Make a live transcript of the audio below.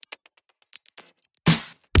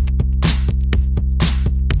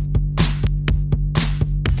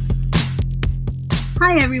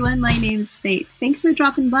Hi everyone, my name is Faith. Thanks for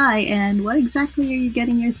dropping by. And what exactly are you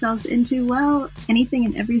getting yourselves into? Well, anything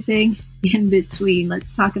and everything in between. Let's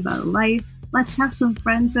talk about life. Let's have some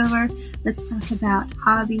friends over. Let's talk about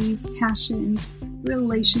hobbies, passions,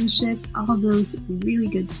 relationships, all those really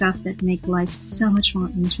good stuff that make life so much more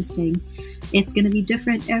interesting. It's going to be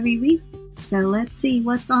different every week. So let's see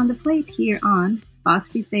what's on the plate here on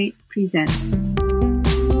Foxyfatepresents.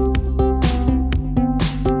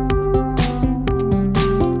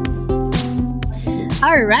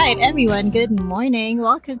 All right, everyone, good morning.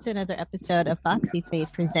 Welcome to another episode of Foxy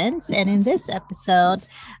Fate Presents. And in this episode,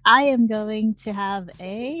 I am going to have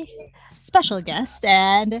a special guest,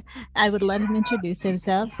 and I would let him introduce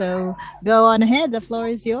himself. So go on ahead, the floor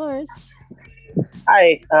is yours.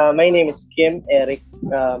 Hi, my name is Kim Eric.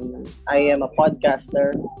 I am a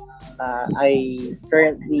podcaster. I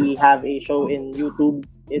currently have a show in YouTube.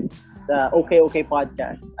 It's Okay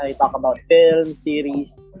Podcast. I talk about film,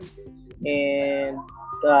 series, and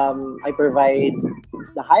I provide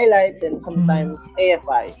the highlights and sometimes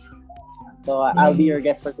AFIs. So I'll be your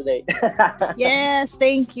guest for today. Yes,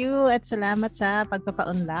 thank you at salamat sa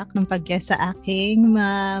pagpapaunlak ng pag-guest sa aking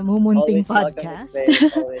mumunting podcast.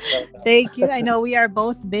 Thank you. I know we are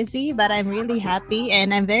both busy, but I'm really happy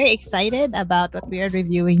and I'm very excited about what we are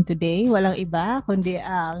reviewing today. Walang iba kundi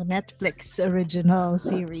ang Netflix original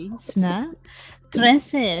series na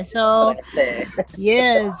Trese. So,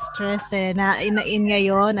 yes, Trese. In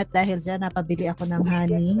ngayon at dahil dyan, napabili ako ng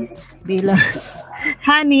honey. Bilang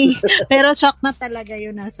honey. Pero shock na talaga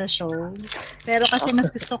yun nasa show. Pero kasi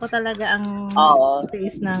mas gusto ko talaga ang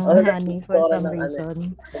taste ng honey for some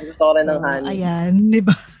reason. Gusto ko rin ng honey. Ayan, di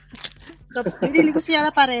ba? So, pinili ko sila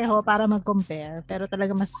pareho para mag-compare. Pero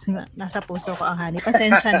talaga mas nasa puso ko ang honey.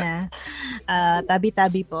 Pasensya na.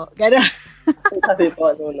 Tabi-tabi po. Gano'n. Sabi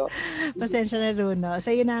po, Nuno. Pasensya na, Nuno.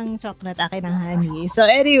 So, yun ang chocolate, akin ang honey. So,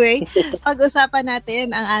 anyway, pag-usapan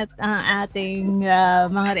natin ang ating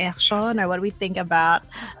mga reaction or what we think about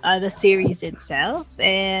the series itself.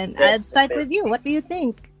 And I'd start with you. What do you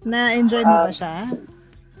think? Na-enjoy mo ba siya?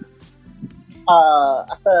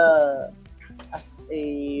 As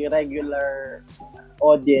a regular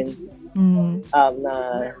audience na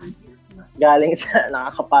galing sa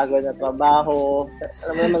nakakapagod na trabaho,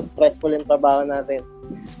 alam mo naman stressful yung trabaho natin.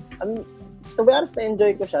 To be honest,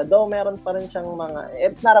 na-enjoy ko siya. Though meron pa rin siyang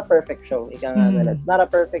it's not a perfect show. Ika nga nila, it's not a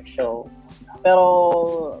perfect show.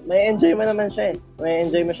 Pero may enjoy mo naman siya eh. May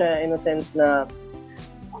enjoy mo siya in a sense na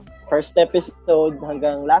first episode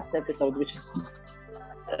hanggang last episode, which is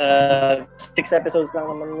 6 episodes lang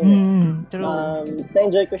naman yun. True.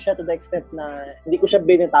 Na-enjoy ko siya to the extent na hindi ko siya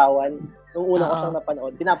binitawan nung una ko siyang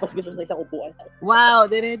napanood. Tinapos ko siya sa isang upuan. Wow,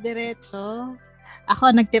 dire-diretso.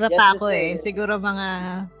 Ako, nagtira pa ako eh. Siguro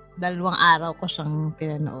mga 2 araw ko siyang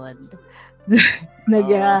pinanood.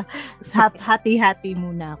 Hati-hati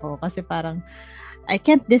muna ako kasi parang I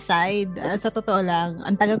can't decide. Sa totoo lang,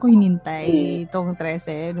 ang tagal ko hinintay itong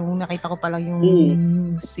Trese. Nung nakita ko pa lang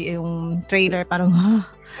yung trailer, parang,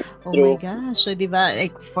 oh my gosh. So, di ba,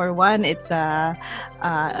 like, for one, it's a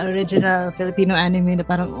original Filipino anime na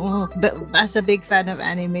parang, as a big fan of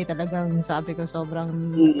anime, talagang sabi ko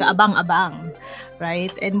sobrang kaabang-abang.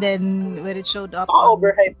 Right? And then, when it showed up...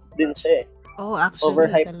 overhyped din siya eh. Oh, actually,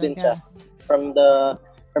 overhyped din siya.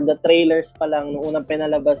 From the trailers pa lang nung unang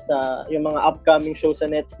pinalabas sa yung mga upcoming shows sa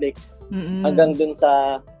Netflix hanggang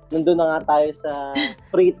nandun na nga tayo sa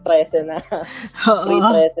pre-Trese na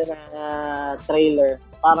trailer.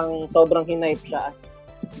 Parang sobrang hype siya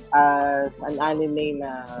as an anime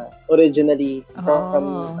na originally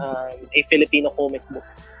from a Filipino comic book.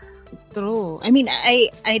 True. I mean,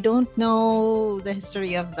 I don't know the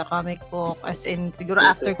history of the comic book as in, siguro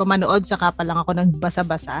after ko manood, saka pa lang ako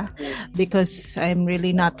nagbasa-basa because I'm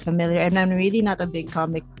really not familiar and I'm really not a big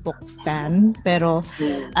comic book fan. Pero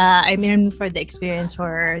I'm in for the experience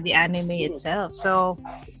for the anime itself. So,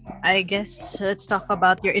 I guess let's talk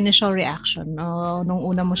about your initial reaction nung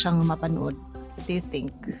una mo siyang mapanood. What do you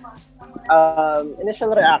think?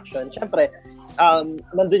 Initial reaction, syempre,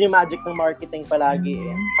 nandun yung magic ng marketing palagi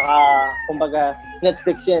eh. Saka, kumbaga,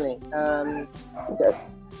 Netflix yan eh.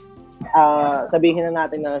 Sabihin na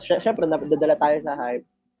natin na, syempre, nadadala tayo sa hype.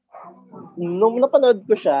 Nung napanood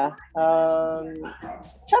ko siya,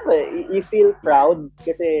 syempre, you feel proud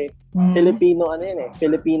kasi Filipino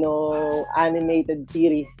animated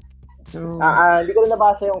series. Hindi ko rin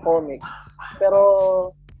nabasa yung comics. Pero,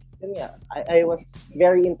 yun nga, I was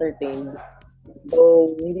very entertained.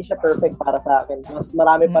 So, hindi siya perfect para sa akin. Mas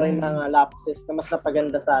marami pa rin mga lapses na mas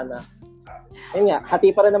napaganda sana. Yun nga,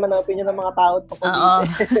 hati pa rin naman ang opinion ng mga tao. Oo.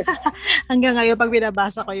 Hanggang ngayon, pag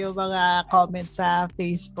binabasa ko yung mga comments sa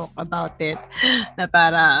Facebook about it, na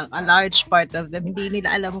parang a large part of them, hindi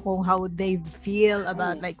nila alam kung how they feel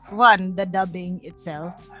about like, one, the dubbing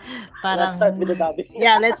itself. Parang, let's start with the dubbing.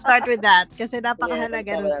 Yeah, let's start with that. Kasi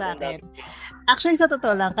napakahalaga nun sa akin. Actually, sa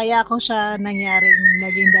totoo lang, kaya ako siya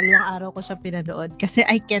naging 2 araw ko siya pinanood kasi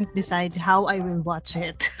I can't decide how I will watch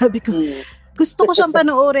it. Sabi ko, gusto ko siyang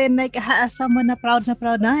panoorin, like, someone na proud na,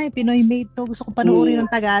 Pinoy made to, gusto ko panoorin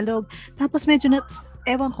ng Tagalog. Tapos medyo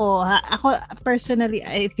ewan ko, ako personally,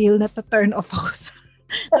 I feel na turn off ako sa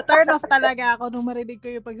na-turn off talaga ako nung marinig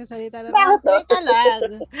ko yung pagsasalita na teka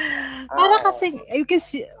lang. Para kasi,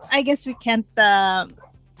 I guess we can't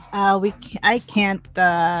I can't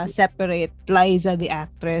separate Liza the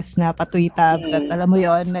actress na patuy tabs at alam mo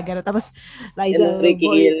yon na gano'n. Tapos Liza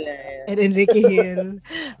and Enrique Hill,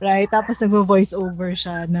 right? Tapos nagvo-voice over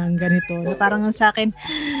siya ng ganito. Na parang sa akin,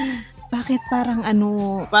 bakit parang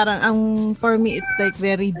for me it's like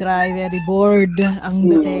very dry, very bored ang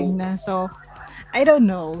dating na. So I don't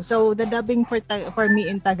know. So the dubbing for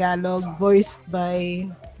me in Tagalog voiced by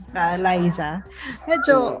Liza,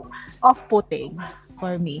 medyo off-putting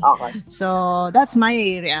for me. Okay. So that's my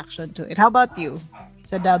reaction to it. How about you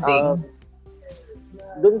sa dubbing?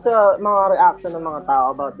 Dun sa mga reaction ng mga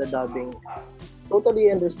tao about the dubbing,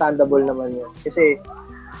 totally understandable naman yun. Kasi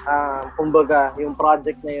kumbaga yung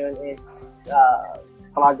project na yun is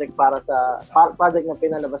project para sa project na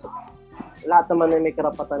pinalabas. Lahat naman ay may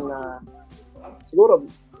karapatan na siguro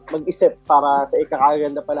mag-isip para sa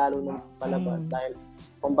ikakaganda palalo ng palabas dahil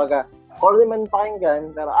kumbaga all naman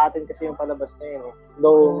pakinggan pero atin kasi yung palabas na yun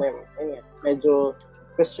though medyo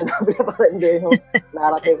questionable pa rin din yung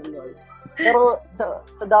narrative nun. Pero sa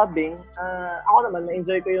dubbing ako naman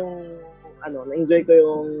na-enjoy ko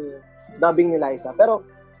yung dubbing ni Liza pero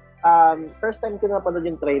first time ko napanood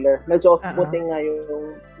yung trailer medyo off-putting nga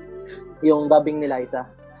yung dubbing ni Liza.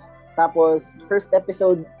 Tapos first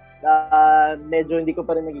episode medyo hindi ko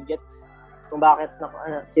pa rin nagigets kung bakit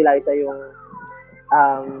si Liza yung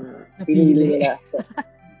pinili nila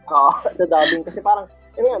sa dubbing kasi parang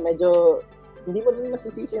medyo hindi mo din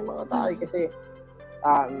masisisi yung mga tao kasi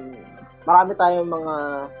marami tayong mga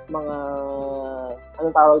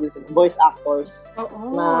anong tawag dito voice actors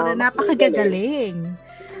na napakagagaling.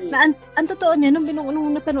 Na ang totoo niya nung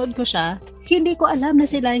napanood ko siya, hindi ko alam na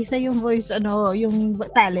si Liza yung voice yung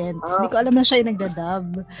talent. Hindi ko alam na siya yung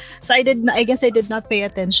nagda-dub. So I guess I did not pay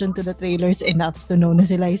attention to the trailers enough to know na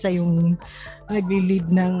si Liza yung nagli-lead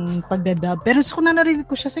ng pagda-dub. Pero kung narinig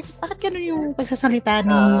ko siya, bakit gano'n yung pagsasalita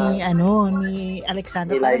ni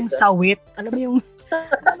Alexander? Parang sawit. Alam mo yung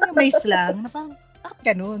may slang na parang bakit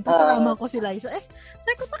gano'n? Tapos alaman ko si Liza.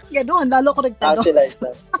 Sabi ko, bakit gano'n? Lalo ko nagtanong.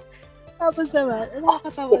 Tapos naman,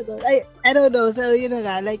 nakakatawa doon. I don't know. So, yun na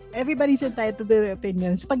nga. Like, everybody's entitled to their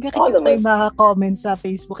opinions. Pag nakikita ko yung mga comments sa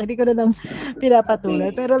Facebook, hindi ko na lang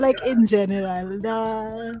pinapatuloy. Pero like, in general,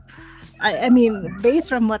 I mean,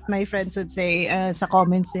 based from what my friends would say sa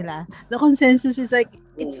comments nila, the consensus is like,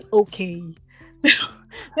 it's okay.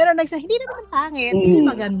 Pero nagsabi, hindi naman pangit, hindi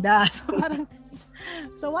maganda. So, parang,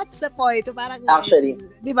 so what's the point? So parang actually,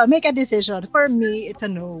 'di ba, make a decision. For me, it's a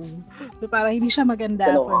no. So parang hindi siya maganda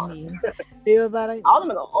for me. 'Di ba parang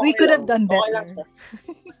we could have done better.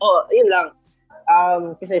 Yun lang.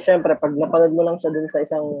 Kasi syempre pag napanood mo lang siya dun sa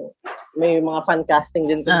isang may mga fan casting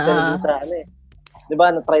din kasi dun sa 'di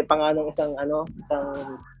ba, na-try pa nga nung isang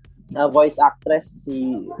voice actress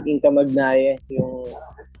si Inka Magnaye yung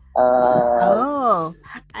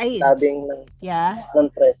dubbing ng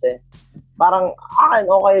Trese. Parang akin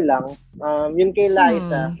okay lang. Yun kay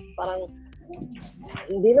Liza, parang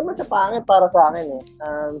hindi naman sa pangit para sa akin eh.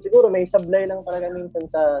 Siguro may sablay lang talaga minsan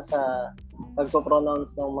sa pagpo-pronounce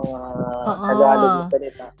ng mga Tagalog na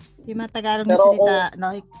salita. Yung mga Tagalog na salita,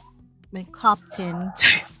 like may captain.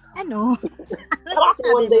 Ano?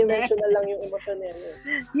 Parang one-dimensional lang yung emosyon niya.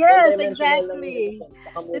 Yes, exactly.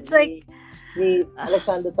 It's like ni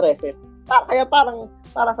Alexander Trese. Kaya parang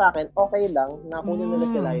para sa akin, okay lang na kunin nila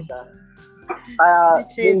si Liza. Kaya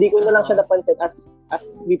hindi ko na lang siya napansin as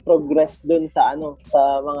we progress dun sa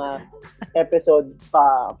mga episode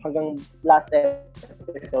pa hanggang last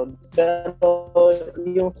episode. Pero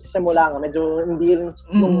yung simula nga medyo hindi rin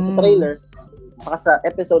yung sa trailer saka sa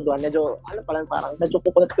episode 1 medyo parang medyo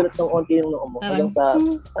pupunat-punat ng onti yung noo mo hanggang sa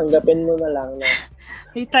tanggapin mo na lang na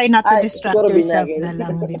you try not to distract yourself na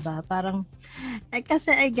lang, di ba? Parang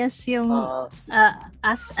kasi I guess yung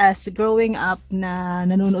as growing up na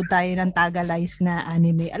nanonood tayo ng Tagalized na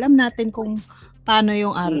anime, alam natin kung paano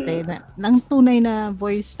yung arte ng tunay na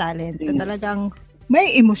voice talent na talagang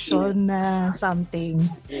may emosyon na something.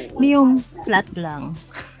 Hindi yung flat lang.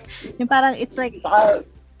 Yung parang, it's like,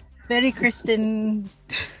 very Kristen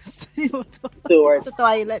Stewart. sa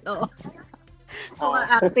Twilight, oo.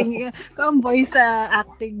 Kung ang voice sa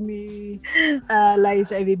acting ni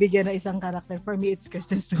Liza ay bibigyan na isang karakter, for me, it's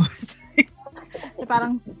Kristen Stewart. So,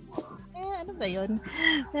 parang, ano ba yun?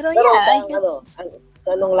 Pero yeah, I guess...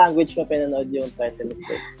 sa anong language mo pinanood yung Trese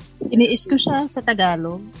Mistake? Iniis ko siya sa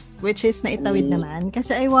Tagalog, which is naitawid naman.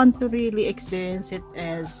 Kasi I want to really experience it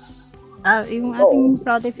as yung ating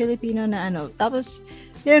proud Filipino na ano. Tapos,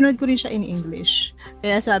 pinanood ko rin siya in English.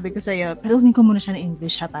 Kaya sabi ko sa'yo, palunin ko muna siya ng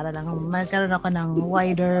English ha, para lang magkaroon ako ng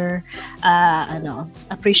wider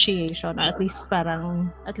appreciation, or at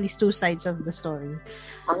least two sides of the story.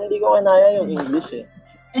 Ang hindi ko kinaya yung English eh.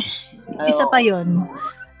 Isa pa yun.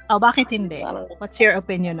 Bakit hindi? What's your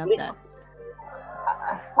opinion of that?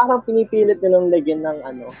 Parang pinipilit nilang lagyan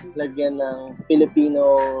ng Filipino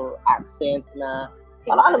accent na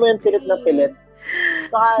parang alam mo yung pilit na pilit.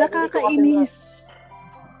 Nakakainis.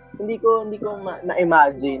 Hindi ko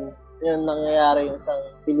na-imagine yung nangyayari yung isang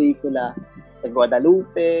pelikula sa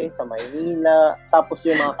Guadalupe, sa Maynila, tapos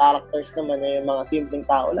yung mga characters naman ay yung mga simpleng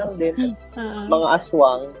tao lang din, mga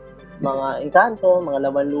aswang, mga engkanto, mga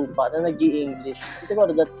laman lupa na nag-i-English.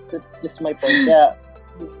 Siguro that's just my point. Kaya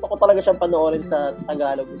gusto ko talaga siyang panoorin sa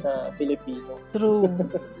Tagalog, sa Filipino. True.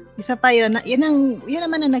 Isa pa yun. Yun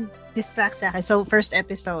naman na nag-distract sa akin. So, first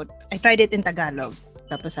episode, I tried it in Tagalog.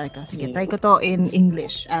 Tapos sabi ko, sige, try ko to in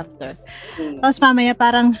English after. Tapos mamaya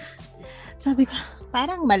sabi ko,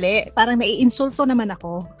 parang mali. Parang naiinsulto naman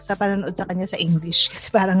ako sa panonood sa kanya sa English.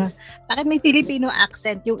 Kasi parang, bakit may Filipino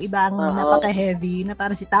accent yung ibang napaka-heavy na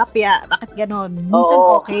parang si Tapia? Bakit ganon? Minsan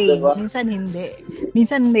okay, diba? Minsan hindi.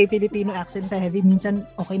 Minsan may Filipino accent na heavy, minsan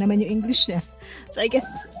okay naman yung English niya. So I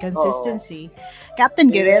guess, consistency.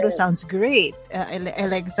 Captain Guerrero sounds great.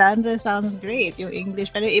 Alexandra sounds great, yung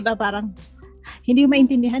English. Pero yung iba parang, hindi mo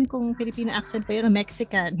maintindihan kung Filipino accent pa yun o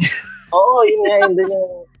Mexican. Yun nga, yun din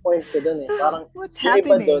yung point ko dun eh. Parang, what's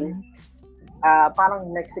happening? Dun, parang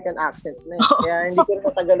Mexican accent na eh. Kaya hindi ko rin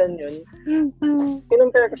matagalan yun.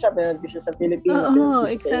 Kinumpare ko siya, pinanood ko siya sa Filipino.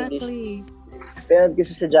 Exactly. Pinanood ko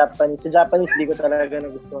siya sa Japanese. Sa Japanese, hindi ko talaga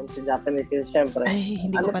nagustuhan sa Japanese. Kasi syempre,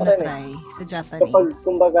 hindi ko pa na-try sa Japanese. Kapag,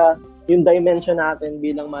 kumbaga, yung dimension natin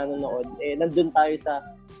bilang manonood, nandun tayo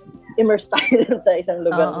immerse tayo sa isang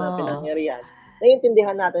lugar na pinangyarihan.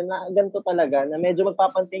 Naiintindihan natin na ganito talaga, na medyo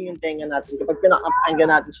magpapanting yung tenga natin kapag pinakapakinggan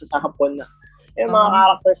natin siya sa Hapon na. Mga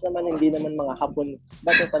characters naman, hindi naman mga Hapon.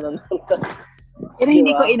 Bakit panonood sa...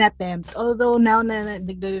 Hindi ko in-attempt. Although now na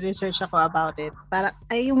nag-research ako about it, para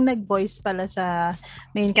yung nag-voice pala sa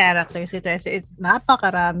main character si Trese, is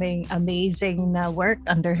napakaraming amazing na work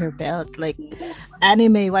under her belt. Like,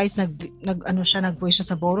 anime-wise, nag-voice siya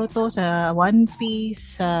sa Boruto, sa One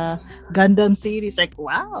Piece, sa Gundam series. Like,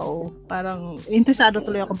 wow! Parang, interesado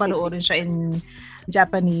tuloy ako panoorin siya in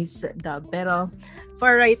Japanese dub. Pero,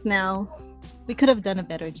 for right now, we could have done a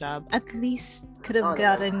better job. At least, could have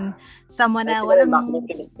gotten someone na walang...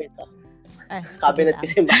 Cabinet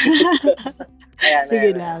kasi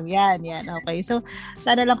Sige lang. Yan. Okay. So,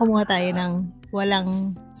 sana lang kumuha tayo ng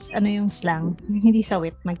walang, yung slang. Hindi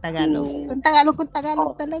sawit, mag-Tagalog. Kung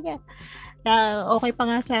Tagalog talaga. Okay pa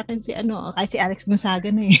nga sa akin kahit si Alex Gonzaga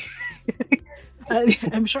na eh.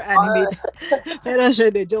 I'm sure animated. Pero siya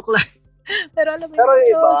joke lang. Pero alam mo,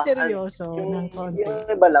 medyo seryoso ng konti. Yung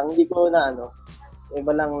iba lang, hindi ko na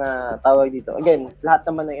iba lang na tawag dito. Again, lahat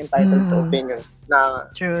naman ay entitled sa opinion na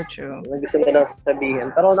true. Na gusto nilang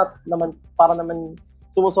sabihin. Pero para naman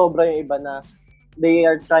sumusobra yung iba na they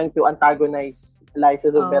are trying to antagonize Liza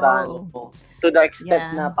Soberano to the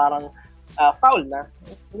extent na parang foul na.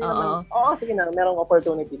 Hindi naman, sige na, merong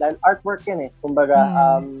opportunity. Dahil artwork yan eh. Kumbaga,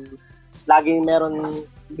 laging meron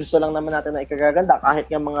gusto lang naman natin na ikagaganda kahit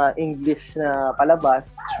yung mga English na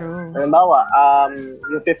palabas. True. Halimbawa,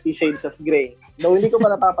 yung 50 Shades of Grey. Though hindi ko pa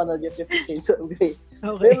napapanood yung 50 Shades of Grey.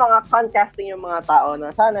 Okay. Yung mga fan casting yung mga tao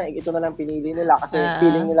na sana ito na lang pinili nila kasi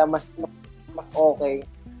feeling nila mas okay.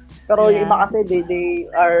 Pero yung iba kasi they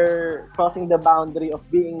are crossing the boundary of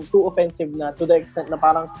being too offensive na to the extent na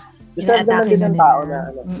parang deserve naman din ng tao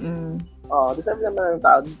na deserve naman ng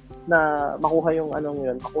tao na makuha yung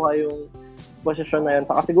makuha yung posisyon na yun.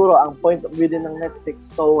 Saka siguro, ang point of view din ng Netflix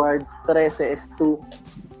towards Trese is to,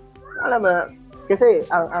 alam mo, kasi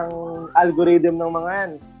ang algorithm ng mga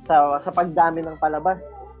yan, sa pagdami ng palabas,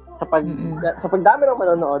 sa pagdami ng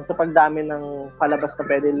manonood, sa pagdami ng palabas na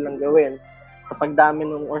pwede nilang gawin, sa pagdami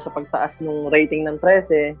or sa pagtaas ng rating ng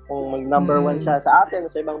Trese, kung mag-number 1 siya sa atin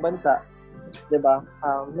o sa ibang bansa, diba?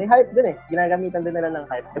 May hype din eh. Ginagamitan din nila ng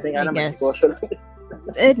hype. Kasi nga naman, negosyo lang.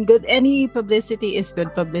 And good, any publicity is good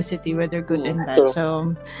publicity, whether good and bad. True.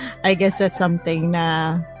 So, I guess that's something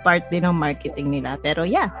na part din ng marketing nila. Pero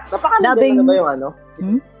yeah. Napakalabi mo na ba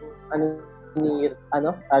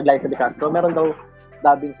yung Glyza de Castro? Meron daw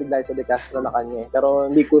dubbing si Glyza de Castro na kanya. Pero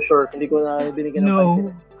hindi ko sure. Hindi ko na binigyan ng pansin.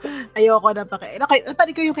 Ayoko na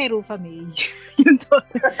napanood ko yung kay Rufa May. Yun to.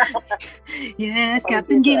 Yes,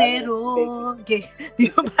 Captain Guerrero. Okay. Di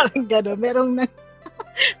ba parang gano'n? Merong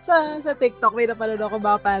sa TikTok may napanood ako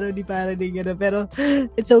mga parody gano'n. Pero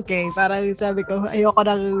it's okay. Parang sabi ko, ayoko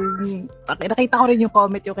nang nakita ko rin yung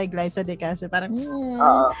comment yung kay Glyza de Castro. Parang,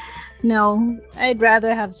 no. I'd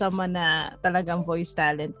rather have someone na talagang voice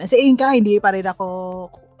talent. Kasi hindi pa rin ako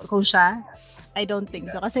kung siya. I don't think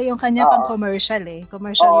so. Kasi yung kanya pang commercial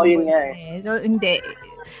Commercial yung voice So, hindi.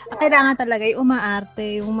 Kailangan talaga yung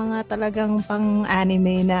umaarte, yung mga talagang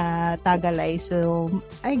pang-anime na tagalay. So,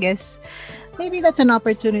 I guess, maybe that's an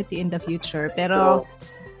opportunity in the future. Pero,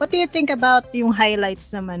 what do you think about yung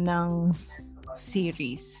highlights naman ng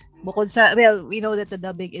series? Bukod sa, well, we know that the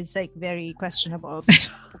dubbing is like very questionable.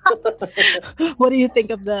 What do you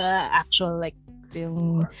think of the actual, like,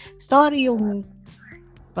 yung story, yung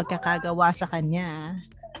pagkakagawa sa kanya?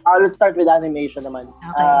 Let's start with animation naman.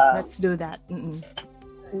 Okay, let's do that.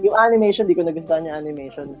 Yung animation, di ko nagustuhan yung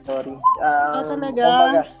animation. Sorry.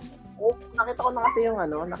 Talaga? Nakita ko na kasi yung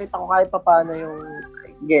nakita ko kahit paano yung,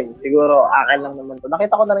 again, siguro akin lang naman to.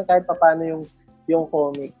 Nakita ko na rin kahit paano yung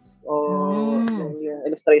comics o yung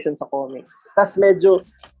illustration sa comics. Tapos medyo,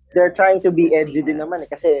 they're trying to be edgy din naman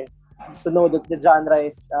kasi to know that the genre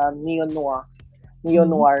is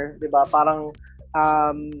neo-noir, di ba? Parang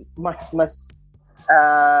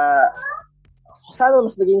sana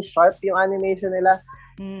mas naging sharp yung animation nila.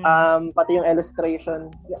 Pati yung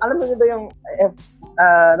illustration. Alam mo ba yung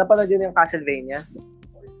napanood yun yung Castlevania?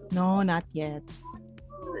 No, not yet.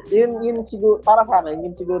 Yun siguro, para sa akin,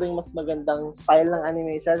 yun siguro yung mas magandang style ng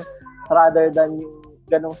animation rather than yung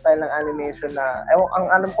ganong style ng animation na,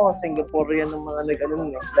 ang alam ko, Singaporean ng mga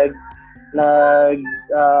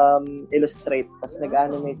illustrate tapos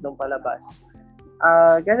nag-animate nung palabas.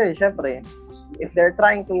 Kasi syempre, if they're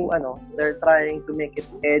trying to make it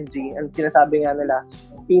edgy, ang sinasabi nga nila,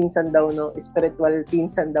 spiritual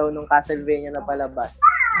pinsan daw nung Castlevania na palabas.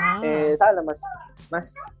 Sana mas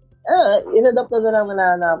inadapt na lang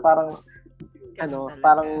na parang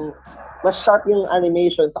parang mas sharp yung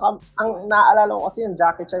animation. Saka ang naaalala ko kasi yung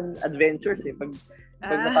Jackie Chan Adventures pag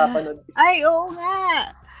napapanood. Ay, oo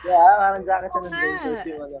nga. Yeah, parang Jackie Chan Adventures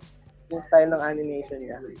yung style ng animation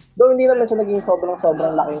niya. Though hindi naman siya naging sobrang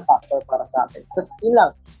laking factor para sa akin. Tapos yun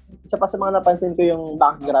lang, isa pa sa mga napansin ko yung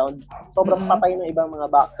background. Sobrang patay ng ibang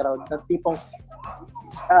mga background. Na tipong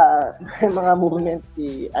mga movements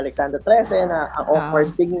si Alexander Trese na ang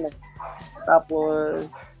awkward tingnan.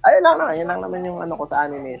 Tapos, yun lang naman yung ko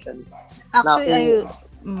sa animation. Actually,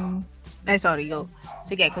 sorry, go.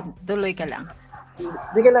 Sige, tuloy ka lang.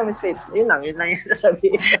 Sige lang, Miss Faith. Yun lang yung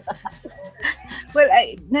sasabihin. Well,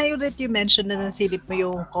 now that you mentioned na nasilip mo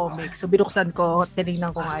yung comics, so binuksan ko,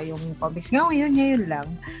 tinignan ko nga yung comics. Ngayon lang.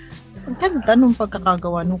 Ang ganda nung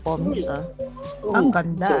pagkakagawa ng comics, Ang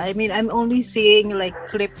ganda. I mean, I'm only seeing like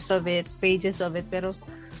clips of it, pages of it, pero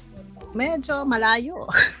medyo malayo.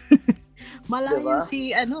 Malayo diba?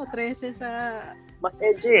 Si Trese sa... Mas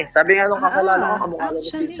edgy. Sabi nga nung kakalala ko, kamukha ni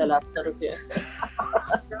Cynthia Laster siya.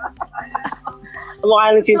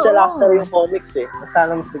 Kamukha ni Cynthia Laster yung comics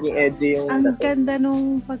Sana mas naging edgy yung... Ang ganda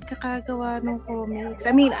nung pagkakagawa ng comics.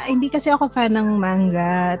 I mean, hindi kasi ako fan ng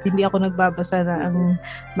manga at hindi ako nagbabasa na ang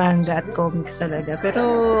manga at comics talaga. Pero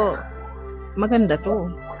maganda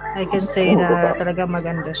to. I can say na talaga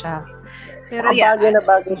maganda siya. Pero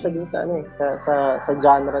bagay siya dun sa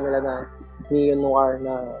genre nila na neo-noir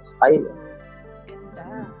na style.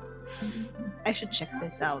 I should check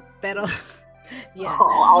this out. Pero, yeah.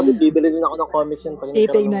 Ako din, bibili din ako ng comics yun.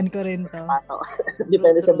 Itingnan ko rin to.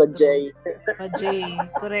 Depende sa budget.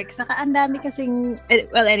 Correct. Saka ang dami kasing,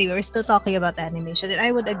 well, anyway, we're still talking about animation and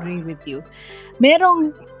I would agree with you.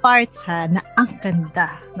 Merong parts na ang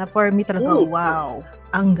ganda. Na for me talaga, wow.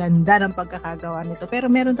 Ang ganda ng pagkakagawa nito. Pero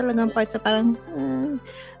meron talagang parts na parang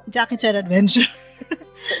Jackie Chan Adventure.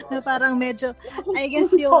 Na parang medyo, I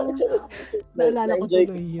guess yung naalala ko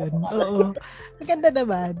tuloy yun. Oo. Maganda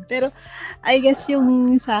naman. Pero I guess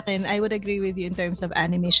yung sa akin, I would agree with you in terms of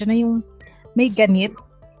animation na yung may ganit.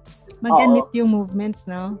 Maganit yung movements,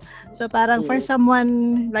 no? So parang for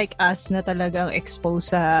someone like us na talagang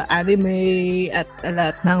exposed sa anime at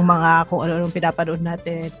lahat ng mga kung ano-anong pinapanood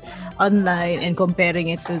natin online and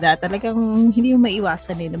comparing it to that, talagang hindi mo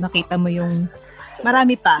maiwasan na makita mo yung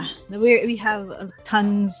marami pa. We have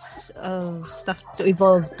tons of stuff to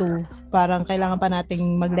evolve to. Parang kailangan pa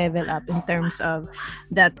nating mag-level up in terms of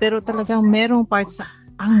that. Pero talagang merong parts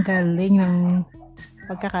ang galing ng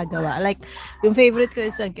pagkakagawa. Like, yung favorite ko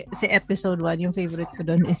is si episode 1, yung favorite ko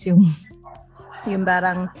doon is yung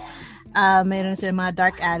parang mayroon sila mga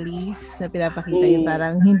dark alleys na pinapakita yung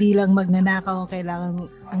parang hindi lang magnanakaw,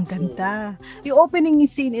 kailangan ang ganda. Yung opening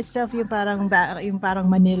scene itself, yung parang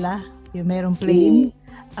Manila, yung merong plane.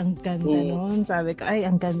 Ang ganda nun. Sabi ko, ay,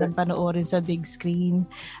 ang ganda panoorin sa big screen.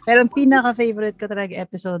 Pero ang pinaka-favorite ko talaga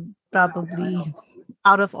episode, probably,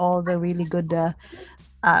 out of all the really good,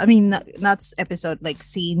 not episode, like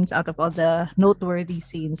scenes, out of all the noteworthy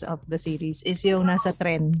scenes of the series, is yung nasa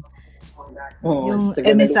tren. Yung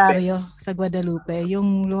emisaryo sa Guadalupe.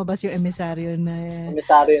 Yung lumabas yung emisaryo nung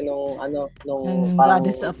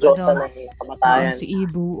goddess of kamatayan. Si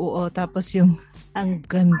Ibu. Oo, tapos yung ang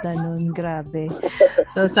ganda nun, grabe.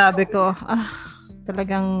 So sabi ko,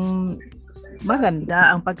 talagang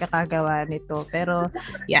maganda ang pagkakagawa nito. Pero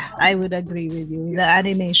yeah, I would agree with you. The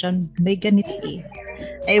animation, may ganiti.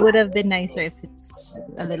 It would have been nicer if it's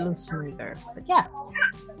a little smoother. But yeah,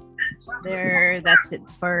 that's it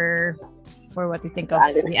for what you think of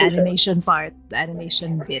the animation part, the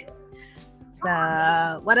animation bit. So,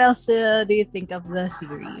 what else do you think of the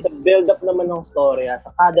series? Sa build-up naman ng storya,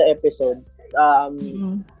 sa kada episode,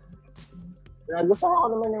 nagustuhan ko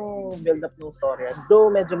naman yung build-up ng storya.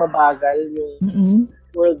 Though medyo mabagal yung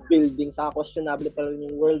world building, saka questionable pa rin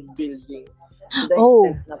yung world building. To the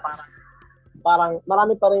extent na parang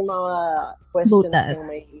marami pa rin mga questions na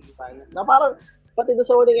may ipan. Na parang, pati doon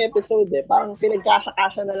sa huling episode parang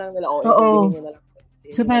pinagkasya-kasya na lang nila. Oo. Na lang.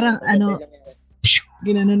 So parang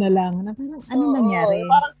ginano na lang. Na parang anong nangyari?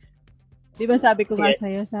 Parang, di ba sabi ko nga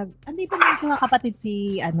sa'yo, hindi ba may mga kapatid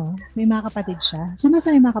may mga kapatid siya? So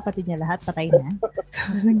nasa yung mga kapatid niya lahat? Patay na?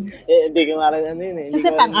 Hindi ko nga rin Kasi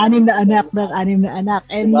pang-anim na anak.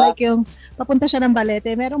 And diba? Like yung papunta siya ng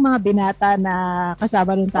balete, merong mga binata na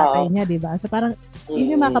kasama ng tatay niya, di ba? So parang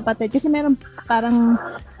yun yung mga kapatid. Kasi meron parang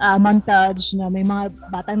montage na may mga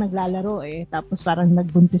batang naglalaro tapos parang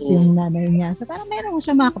nagbuntis yung nanay niya. So parang meron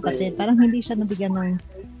siya mga kapatid. Parang hindi siya nabigyan ng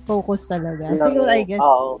focus talaga. Siguro I guess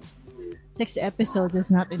 6 episodes is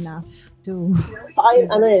not enough to... Saka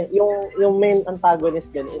yung main antagonist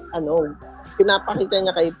dyan, pinapakita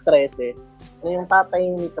niya kay Trese, na yung tatay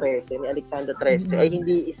ni Trese, ni Alexander Trese, ay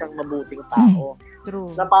hindi isang mabuting tao.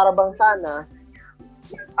 True. Na para bang sana,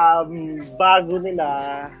 bago nila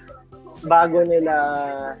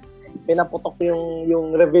pinaputok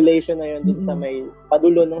yung revelation na yun dun sa may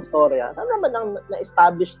padulo ng storya, sana naman ang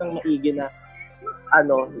na-establish ng maigi na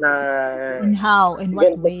in how, in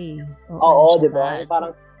what way. Oo, di ba?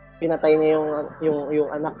 Parang pinatay niya yung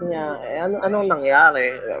anak niya. Anong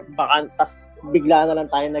nangyari? Baka tas bigla na lang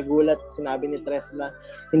tayo nagulat. Sinabi ni Trese na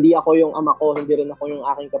hindi ako yung ama ko, hindi rin ako yung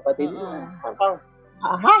aking kapatid. Parang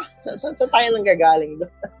saan tayo nang gagaling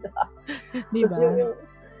doon? Di ba?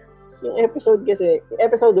 Yung episode kasi,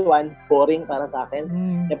 episode 1, boring para sa akin.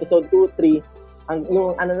 Episode 2, 3,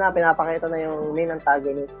 yung pinapakita na yung main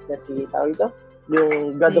antagonist na si tawag ito?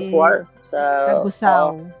 Yung God of War sa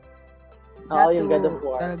Tagusaw. Yung God of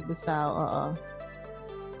War. Tagusaw, oo.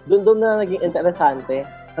 Doon na naging interesante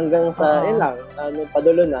hanggang sa yun lang,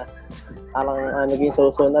 padulo na. Parang naging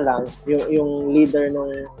so-so na lang yung leader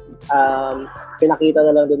nung pinakita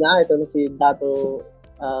na lang doon na ito na si Dato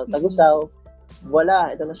Tagusaw.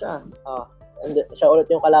 Wala, ito na siya. Siya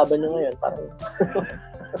ulit yung kalaban niya ngayon. Parang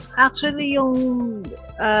actually, yung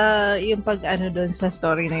pag doon sa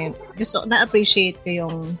story na yun, na-appreciate ko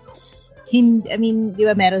yung di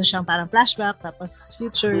ba meron siyang parang flashback, tapos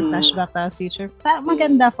future, flashback, tapos future. Parang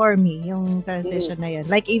maganda for me, yung transition na yun.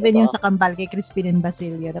 Like, even yung sa kambal kay Crispin and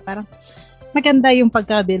Basilio, na parang maganda yung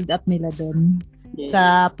pagka-build up nila doon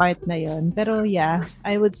sa part na yun. Pero yeah,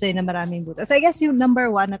 I would say na maraming butas. So, I guess yung number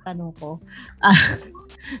 1 na tanong ko,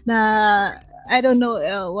 na I don't know,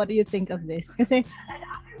 what do you think of this? Kasi,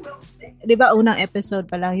 di ba unang episode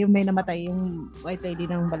pa lang, yung may namatay yung white lady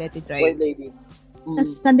ng Balete Drive. White lady.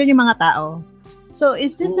 Tapos nandun yung mga tao. So,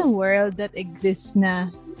 is this a world that exists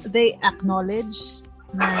na they acknowledge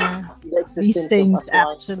na these things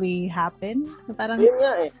actually happen? So, parang, yun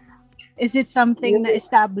nga is it something na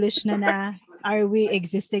established na are we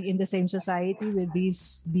existing in the same society with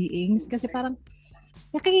these beings? Kasi parang,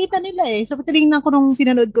 nakikita nila So, tinignan ko nung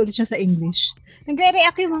pinanood ko ulit siya sa English.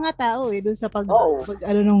 Nagre-react yung mga tao doon sa pag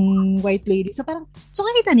nung white lady. So, parang,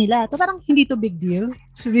 nakikita nila. So, parang, hindi to big deal.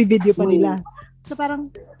 So, video pa nila. So, parang,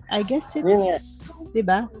 I guess it's, di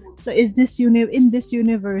ba? So, is this in this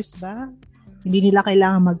universe ba? hindi nila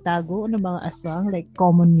kailangan magtago ng mga aswang, like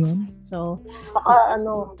common yun. So, saka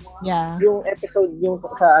yung episode yung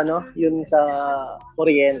sa yung sa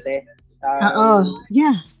Kuryente.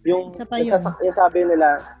 Yeah. Yung sabi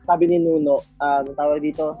ni Nuno, tawag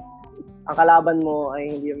dito, ang kalaban mo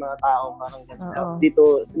ay hindi yung mga tao, parang ganun.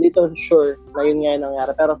 Dito sure na yun nga yung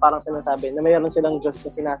nangyari. Pero parang sinasabi na mayroon silang Diyos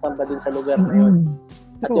na sinasamba dun sa lugar na yun.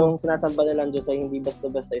 At yung sinasamba nilang Diyos ay hindi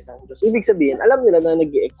basta-basta isang Diyos. Ibig sabihin, alam nila na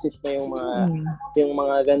nag-i-exist na yung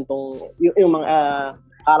mga gantong, yung mga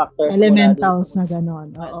characters. Elementals na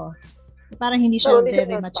gano'n. Oo. Parang hindi siya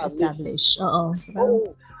very much established. Oo. So,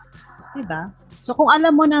 parang, diba? So, kung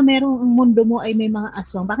alam mo na merong mundo mo ay may mga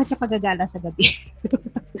aswang, bakit ka pagagala sa gabi?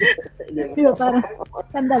 Diba, parang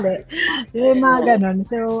sandali. Yung mga ganon.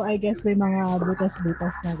 So, I guess may mga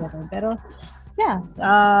butas-butas na ganon. Pero, yeah.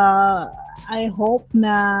 I hope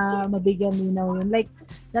na mabigyan linaw yun. Like,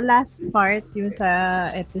 the last part, yung sa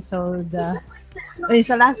episode,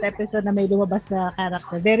 sa last episode na may lumabas na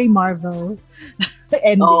character, very Marvel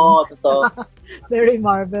ending. Oo, totoo. Very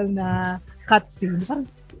Marvel na cutscene. Parang,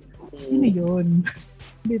 sino yun?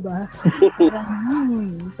 Diba?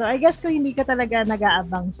 So, I guess kung hindi ka talaga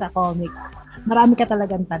nag-aabang sa comics, marami ka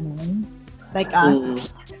talagang tanong. Like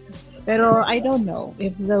us. Pero, I don't know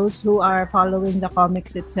if those who are following the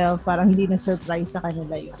comics itself, parang hindi na-surprise sa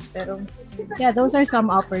kanila yun. Pero, yeah, those are some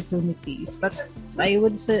opportunities. But, I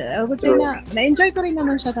would say na-enjoy ko rin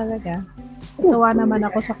naman siya talaga. Tuwa naman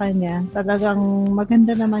ako sa kanya. Talagang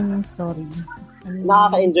maganda naman yung story.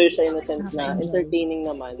 Nakaka-enjoy siya in a sense na entertaining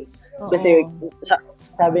naman. Kasi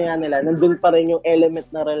sabi nga nila, nandun pa rin yung element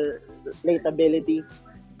na relatability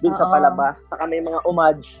dun sa palabas. Saka may mga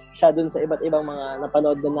homage siya dun sa iba't ibang mga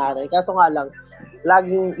napanood na natin. Kaso nga lang,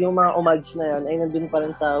 laging yung mga homage na yun ay nandun pa rin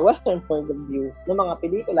sa western point of view ng mga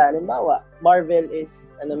pelikula. Halimbawa, Marvel is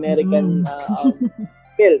an American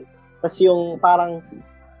film. Tapos yung parang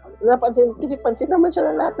pansin naman siya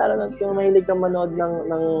ng lahat, lalo na yung mahilig kang manood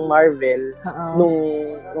ng Marvel,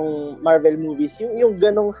 nung Marvel movies, yung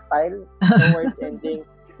ganong style ng words ending,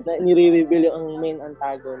 na nire-reveal yung main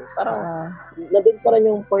antagonist. Parang, nandun pa rin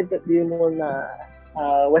yung point of view mo na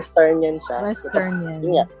Western yan siya. Western yan.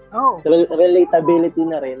 Yun nga, relatability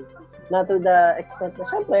na rin. Na to the extent na,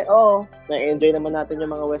 syempre, na-enjoy naman natin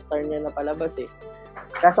yung mga Western yan na palabas eh.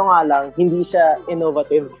 Kaso nga lang, hindi siya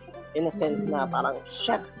innovative in a sense na parang,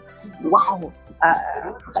 shit, wow!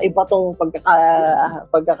 Kakaiba tong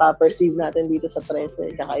pagkaka-perceive natin dito sa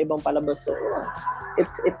Trese. Kakaibang palabas to.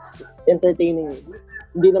 It's entertaining.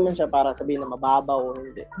 Hindi naman siya para sabihin na mababaw o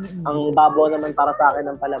hindi. Ang babaw naman para sa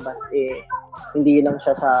akin ng palabas hindi lang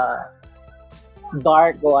siya sa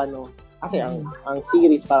dark o ano. Kasi ang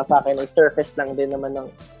series para sa akin ay surface lang din naman ng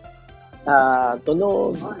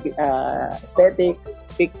tunog, aesthetics,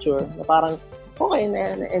 picture, na parang okay,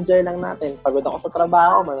 na-enjoy lang natin. Pagod ako sa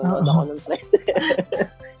trabaho, manonood ako ng Trese.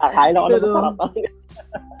 Kakain ako ng masarap.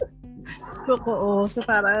 Oo. So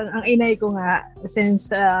parang, ang inay ko nga, since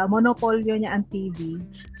monopolyo niya ang TV,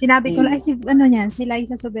 sinabi ko, si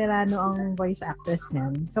Liza Soberano ang voice actress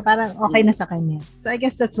niyan. So parang okay na sa kanya. So I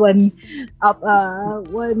guess that's one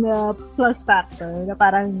plus factor na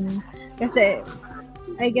parang, kasi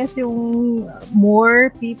I guess yung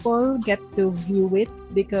more people get to view it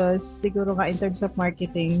because siguro nga in terms of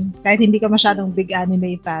marketing, kahit hindi ka masyadong big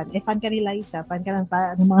anime fan, fan ka ni Liza, fan ka ng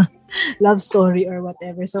mga love story or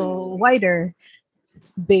whatever. So, wider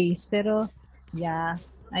base. Pero, yeah,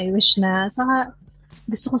 I wish na. Saka,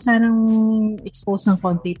 gusto ko sanang expose ng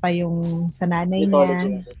konti pa yung sa nanay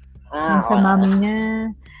niya, yung sa mami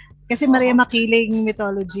niya. Kasi Maria Makiling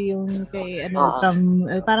mythology yung kay,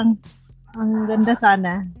 parang, ang ganda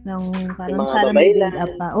sana ng parang sana may build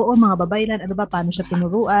up pa. Oo, mga babaylan. Ano ba, paano siya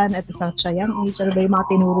tinuruan? At sa siya young age, ano ba yung mga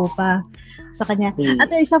tinuro pa sa kanya? At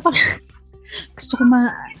isa pa, gusto ko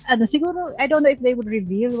siguro, I don't know if they would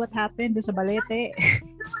reveal what happened doon sa balete.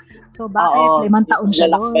 So, bakit? 5 taon siya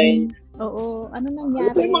doon. Oo, ano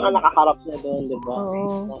nangyari? Ito yung mga nakaharap niya doon, di ba?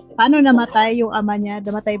 Oo. Paano namatay yung ama niya?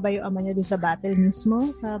 Namatay ba yung ama niya doon sa battle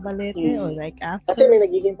mismo? Sa balete? Or like after? Kasi may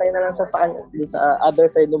naghihintay na lang siya sa kanya, sa other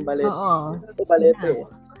side ng balete. Oo. Sa balete.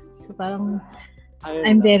 So, parang,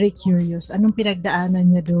 I'm very curious. Anong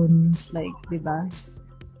pinagdaanan niya doon? Like, di ba?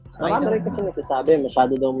 Marami rin kasi nagsasabi,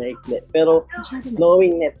 masyado daw maikli. Pero,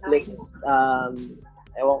 knowing Netflix,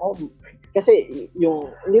 ewan ko, kasi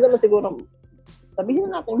hindi naman siguro, sabihin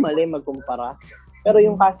na natin mali magkumpara. Pero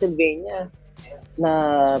yung Castlevania na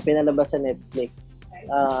pinalabas sa Netflix,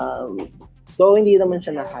 so hindi naman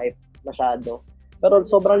siya na-hype masyado. Pero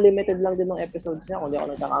sobrang limited lang din ng episodes niya. Kung di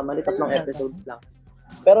ako nagkakamali, 3 episodes lang.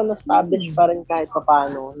 pero na-establish pa rin kahit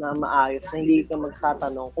paano na maayos, na hindi ka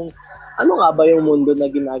magtatanong kung ano nga ba yung mundo na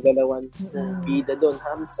ginagalawan ng bida doon.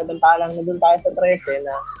 Samantalang na doon tayo sa Trese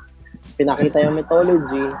na pinakita yung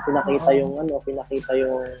mythology, pinakita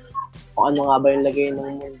yung kung ano nga ba yung lagay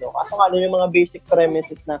ng mundo. Kaso nga yung mga basic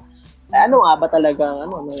premises na ano nga ba talagang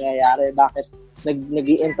nangyayari, bakit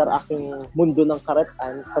nag-i-interact yung mundo ng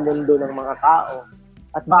karatan sa mundo ng mga tao,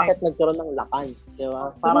 at bakit nagkaroon ng lakan, di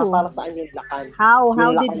ba? Para saan yung lakan? How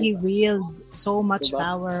did he wield so much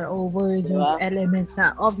power over these elements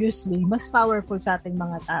na obviously mas powerful sa ating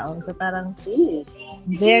mga tao? So parang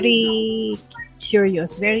very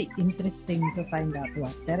curious, very interesting to find out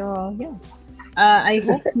what. Pero yeah. I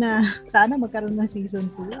hope na sana magkaroon ng season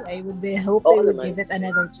 2. I would hope they would give it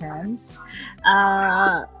another chance.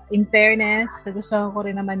 In fairness, gusto ko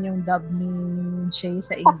rin naman yung dub ni Shay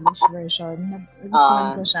sa English version.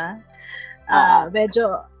 Gustuhan ko siya.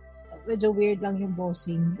 Medyo weird lang yung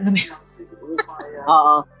bossing. Alam mo yun?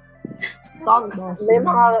 Oo. May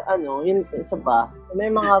mga yun isa pa. May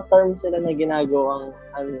mga terms sila na ginagawang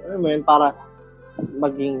para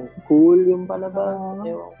maging cool yung palabas.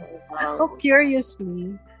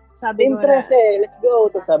 Curiously, sabi ko Trese, let's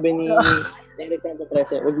go. To sabi ni Eric ng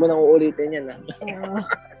Trese, wag mo nang uulitin yan.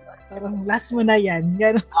 Parang last mo na yan.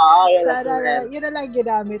 Gano'n. Yun na lang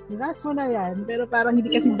ginamit. Last mo na yan. Pero parang hindi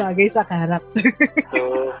kasi bagay sa character.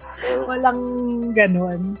 Walang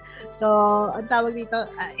gano'n. So, ang tawag dito,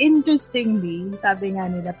 interestingly, sabi nga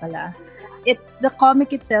nila pala, the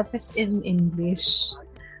comic itself is in English.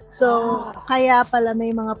 So, kaya pala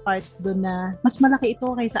may mga parts doon na mas malaki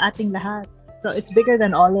ito kaysa ating lahat. So, it's bigger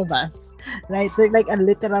than all of us. Right? So, like a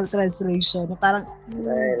literal translation. Parang,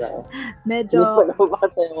 medyo...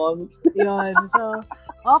 yun. So,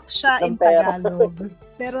 off siya in Tagalog.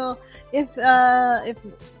 Pero, if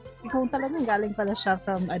kung talagang galing pala siya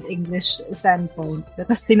from an English standpoint,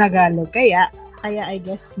 tapos tinagalog, kaya I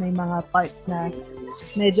guess may mga parts na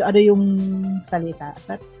medyo yung salita.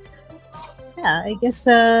 But, yeah, I guess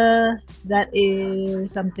that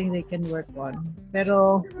is something they can work on.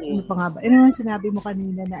 Pero, ano pa nga ba? Ano yung sinabi mo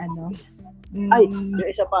kanina na yung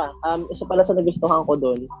isa pa. Isa pala sa nagustuhan ko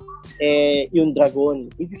doon, yung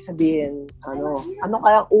dragon. Ibig sabihin, ano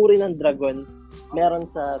kaya uri ng dragon meron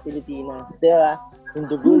sa Pilipinas? Diba? Yung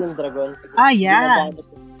dugo ng dragon.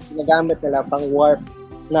 Ginagamit nila pang warp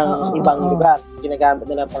ng ibang lugar. Ginagamit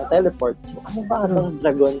nila pang teleport. So, ano ba ang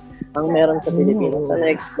dragon ang meron sa Pilipinas? Sana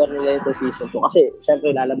explore nila yun sa season 2. Kasi,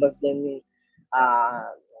 syempre, lalabas din yung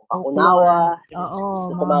pangunawa,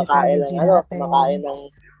 kumakain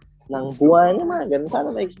ng buwan, yung mga ganun.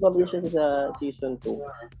 Sana ma-explore din siya sa season 2.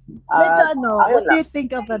 Medyo what do you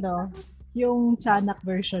think of yung Chanak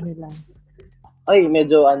version nila? Ay,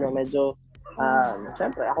 medyo,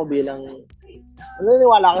 syempre, ako bilang,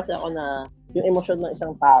 naniniwala kasi ako na yung emosyon ng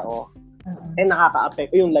isang tao,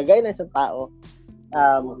 nakaka-affect, yung lagay ng isang tao,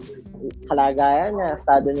 kalagayan niya,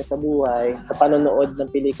 estado niya sa buhay, sa panonood ng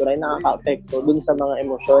pelikula ay nakaka-apekto dun sa mga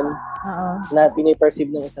emosyon na piniperceive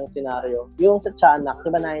ng isang senaryo. Yung sa Chanak,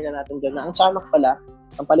 ibanahin na natin dyan na ang Chanak pala,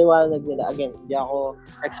 ang paliwanag nila, again, hindi ako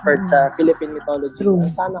expert sa Philippine mythology,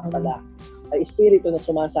 ang Chanak pala ay espiritu na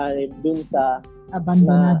sumasanib dun sa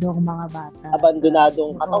abandonadong mga bata.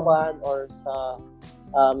 Abandonadong katawan or sa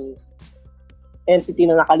entity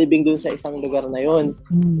na nakalibing dun sa isang lugar na yun.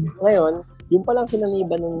 Ngayon, yung palang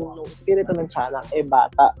sinaniban ng espiritu ng Chanak,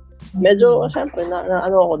 bata. Medyo, syempre,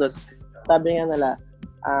 ano ako doon. Sabi nga nila,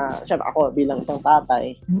 syempre ako bilang isang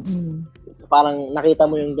tatay, parang nakita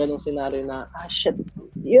mo yung ganong scenario na, shit,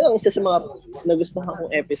 yun ang isa sa mga nagustuhan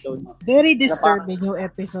kong episode. Very disturbing yung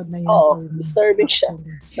episode na yun. Oo, disturbing siya.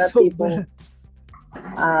 Na tipong,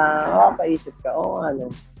 makapaisip ka,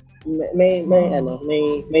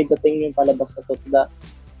 may dating yung palabas na tutda.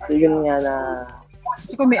 So, yun nga na,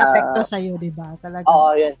 so, kung may apekto sa'yo, di ba? Talaga.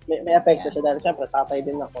 Oo, yun. May apekto siya dahil syempre, tatay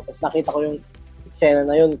din ako. Tapos nakita ko yung eksena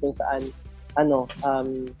na yun kung saan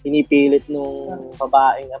pinipilit nung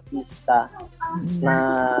babaeng artista na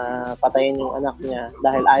patayin yung anak niya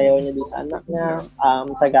dahil ayaw niya dun sa anak niya.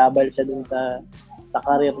 Sagabal siya dun sa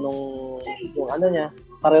karir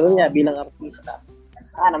karir niya bilang artista.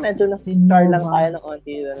 Medyo na-scar lang tayo ng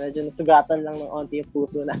onti. Medyo nasugatan lang ng onti yung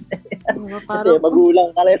puso natin. Kasi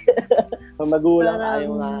magulang ka rin. Magulang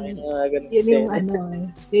tayo nga. Yun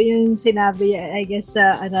yung sinabi, I guess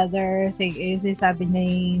another thing is, sabi ni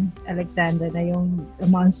Alexander na yung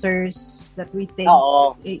monsters that we think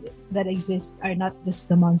that exist are not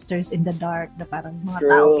just the monsters in the dark, na parang mga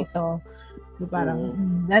tao ito. So, parang,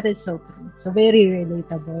 that is so true. So, very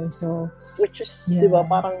relatable. So, which is, di ba,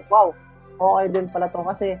 parang, wow, okay din pala to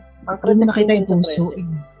kasi ang critic minsan sa Trese,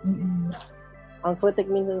 ang critic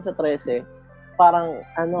minsan sa Trese, parang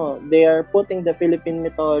they are putting the Philippine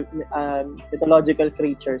mythological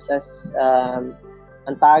creatures as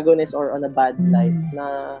antagonist or on a bad light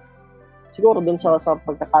na siguro dun sa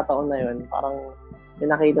pagkakataon na yun, parang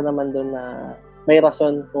pinakita naman dun na may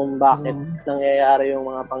rason kung bakit nangyayari yung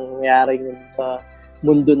mga pangyayari sa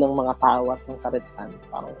mundo ng mga tao at ng karitan.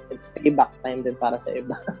 Parang it's payback time din para sa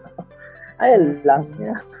iba. Ayun lang.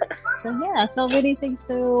 Yeah. So many things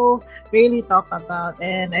to really talk about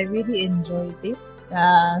and I really enjoyed it.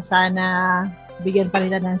 Sana bigyan pa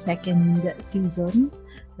nila ng second season.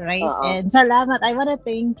 Right? And salamat. I want to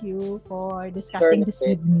thank you for discussing this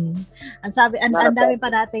with me. Ang dami pa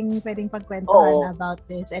nating pwedeng pagkwentuhan about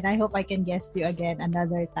this and I hope I can guest you again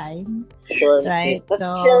another time. Sure. Right?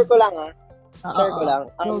 So, share ko lang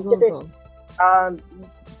kasi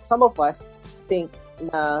some of us think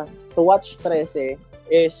na to watch Trese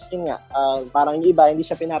is yun nga, parang yung iba hindi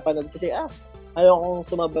siya pinapanood kasi ayokong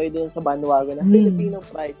sumabay dun sa bandwagon na Filipino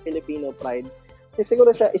pride. Kasi siguro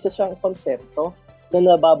isa siyang konsepto na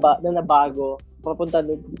nabago papunta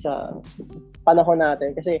dun sa panahon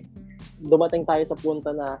natin kasi dumating tayo sa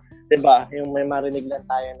punto na 'di ba yung may marinig lang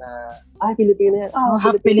tayo na Filipino yan.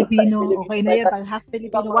 Half Filipino. Okay na yan. Pag half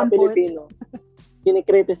Filipino, one-fourth.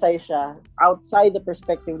 Kini-criticize siya outside the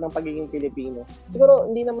perspective ng pagiging Pilipino. Siguro,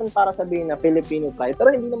 hindi naman para sabihin na Filipino pride,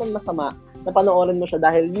 pero hindi naman masama na panoorin mo siya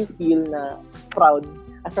dahil you feel na proud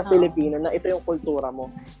as a Filipino na ito yung kultura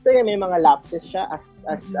mo. So, may mga lapses siya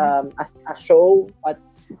as a show at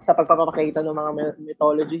sa pagpapakita ng mga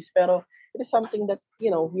mythologies, pero it is something that,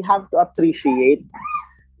 we have to appreciate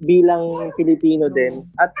bilang Filipino din.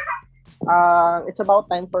 At it's about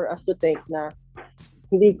time for us to think na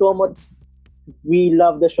hindi ko we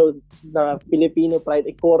love the show na Filipino pride,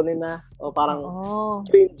 corny na o parang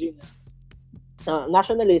cringy na.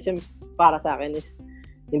 Nationalism para sa akin is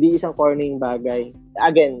hindi isang corny bagay.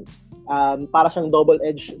 Again, para siyang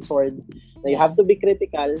double-edged sword na you have to be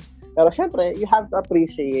critical pero syempre, you have to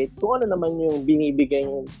appreciate kung ano naman yung binibigay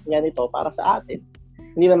niya nito para sa atin.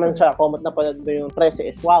 Hindi naman siya comment na pala yung Trese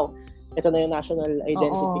is wow. Ito na yung national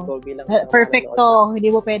identity ko bilang perfecto.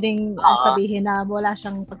 Hindi mo pwedeng sabihin na wala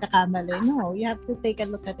siyang pagkakamali. No, you have to take a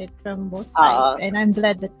look at it from both sides. And I'm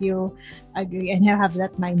glad that you agree and you have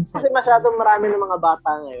that mindset. Kasi masyadong marami ng mga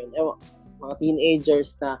bata ngayon, mga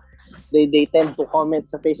teenagers na they tend to comment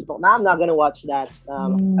sa Facebook na I'm not gonna watch that.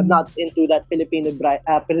 I'm not into that Filipino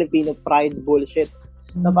pride bullshit.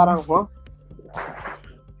 Na parang,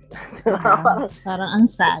 parang ang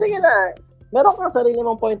sad. Sige na. Meron kang sarili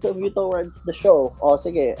mong point of view towards the show. O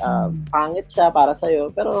sige, pangit siya para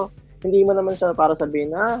sa'yo, pero hindi mo naman siya para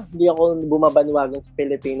sabihin na hindi ako bumabanwagan sa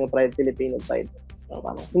Filipino pride. So,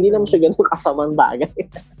 hindi naman siya ganun kasamang bagay.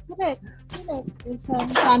 Correct.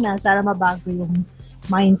 Sana mabago yung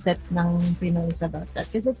mindset ng Pinoys about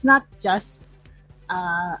that. Because it's not just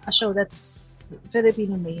a show that's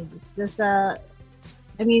Filipino made. It's just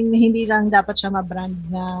hindi lang dapat siya ma-brand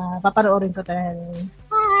na papanoorin ko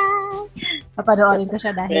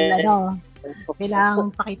siya dahil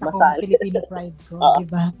kailangang pakita ko Filipino pride ko,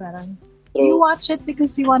 diba? Parang you watch it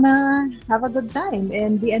because you wanna have a good time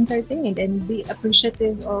and be entertained and be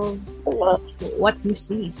appreciative of what you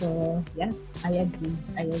see. So, yeah, I agree.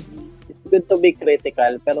 It's good to be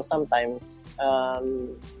critical, pero sometimes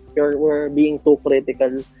we're being too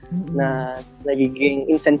critical na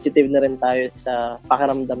nagiging insensitive na rin tayo sa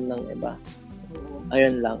pakiramdam ng iba.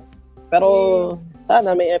 Ayun lang. Pero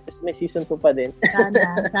sana may season 2 pa din.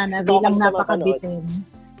 Sana bilang napakabitin.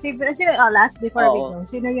 Last before we go,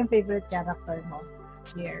 sino yung favorite character mo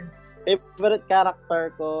here? Favorite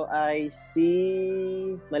character ko ay si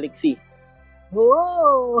Maliksi.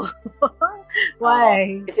 Oh!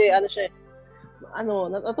 Why? Kasi siya,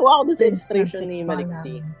 natuwa ako doon sa illustration ni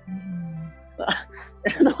Maliksi.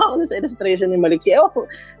 Natuwa ako sa illustration ni Maliksi.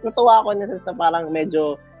 Natuwa ako na sa parang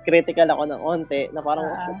medyo critical ako ng onte na parang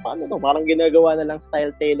paano to? Parang ginagawa na lang style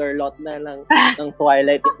Taylor Lot na lang ng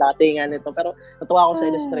Twilight yung datingan nito. Pero natuwa ako sa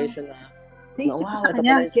illustration na naisip ko sa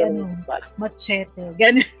kanya si machete.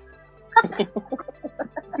 Ganun.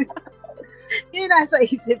 Yung nasa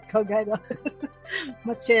isip ko, gano'n.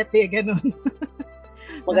 Machete, gano'n.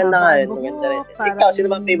 Maganda nga yun. Maganda rin. Ikaw, sino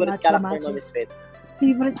ba favorite character mo, Miss Faith?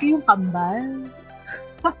 Favorite ko yung kambal.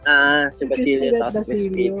 Si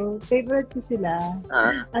Basilio. Favorite ko sila.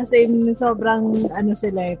 As in, sobrang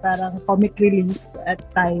sila parang comic relief at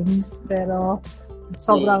times. Pero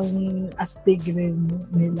sobrang astig rin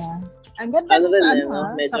nila. Ang ganda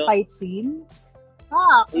sa fight scene.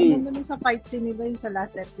 Ang ganda sa fight scene nila yung sa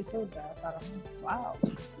last episode. Parang, wow.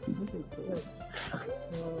 This is good.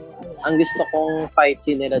 So, ang gusto kong fight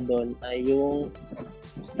scene nila doon ay yung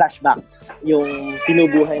flashback. Yung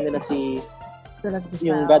pinubuhay nila si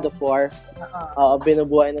yung God of War.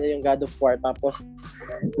 Binubuhay nila yung God of War. Tapos,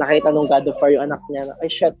 nakita nung God of War yung anak niya. Ay,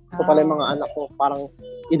 shit, ito pala yung mga anak ko. Parang,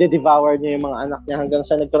 ide-devour niya yung mga anak niya hanggang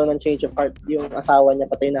sa nagkaroon ng change of heart yung asawa niya,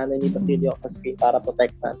 pati yung nanay ni Basilio kasi para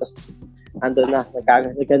protect na. Tapos, ando na,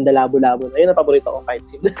 nagkanda labo-labo na. Yun ang paborito kong fight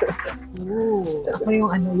scene. Ako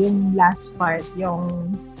yung last part,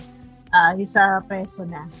 yung sa preso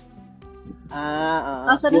na.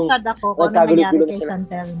 Nasad ako kung ano nangyari kay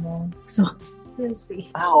Santelmo. So, we'll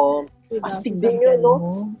see. Astig din yun,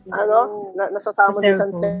 no? Nasasama si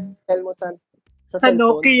Santelmo sa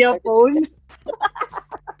Nokia phone.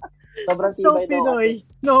 Sobrang tibay, so Pinoy.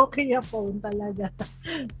 Nokia phone talaga.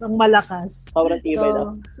 Ang malakas. Sobrang tibay,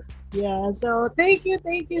 no? Yeah, so thank you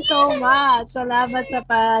so much. Salamat sa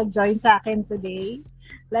pag-join sa akin today.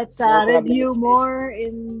 Let's review more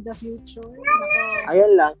in the future.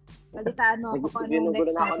 Ayun lang. Balitaan mo ako kung ano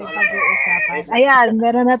next natin pag-uusapan. Ayan,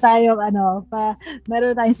 meron na tayong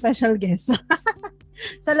meron na tayong special guest.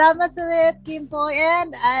 Salamat sa Kimpo,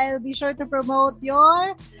 and I'll be sure to promote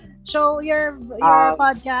your show, your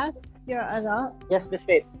podcast, Yes, Miss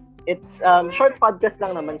Faith. It's short podcast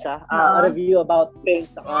lang naman siya. A review about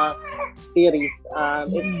films series.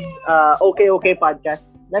 It's okay podcast.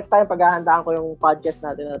 Next time paghahandaan ko yung podcast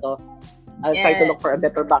natin na to, I'll try to look for a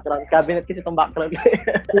better background. Cabinet kasi itong background.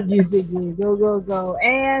 Sige. Go.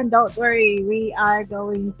 And don't worry, we are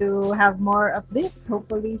going to have more of this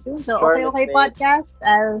hopefully soon. So, okay podcast.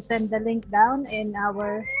 I'll send the link down in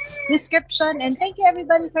our description. And thank you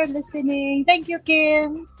everybody for listening. Thank you,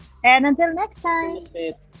 Kim. And until next time.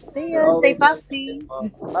 See you. Stay foxy.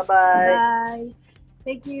 Bye-bye. Bye.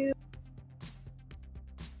 Thank you.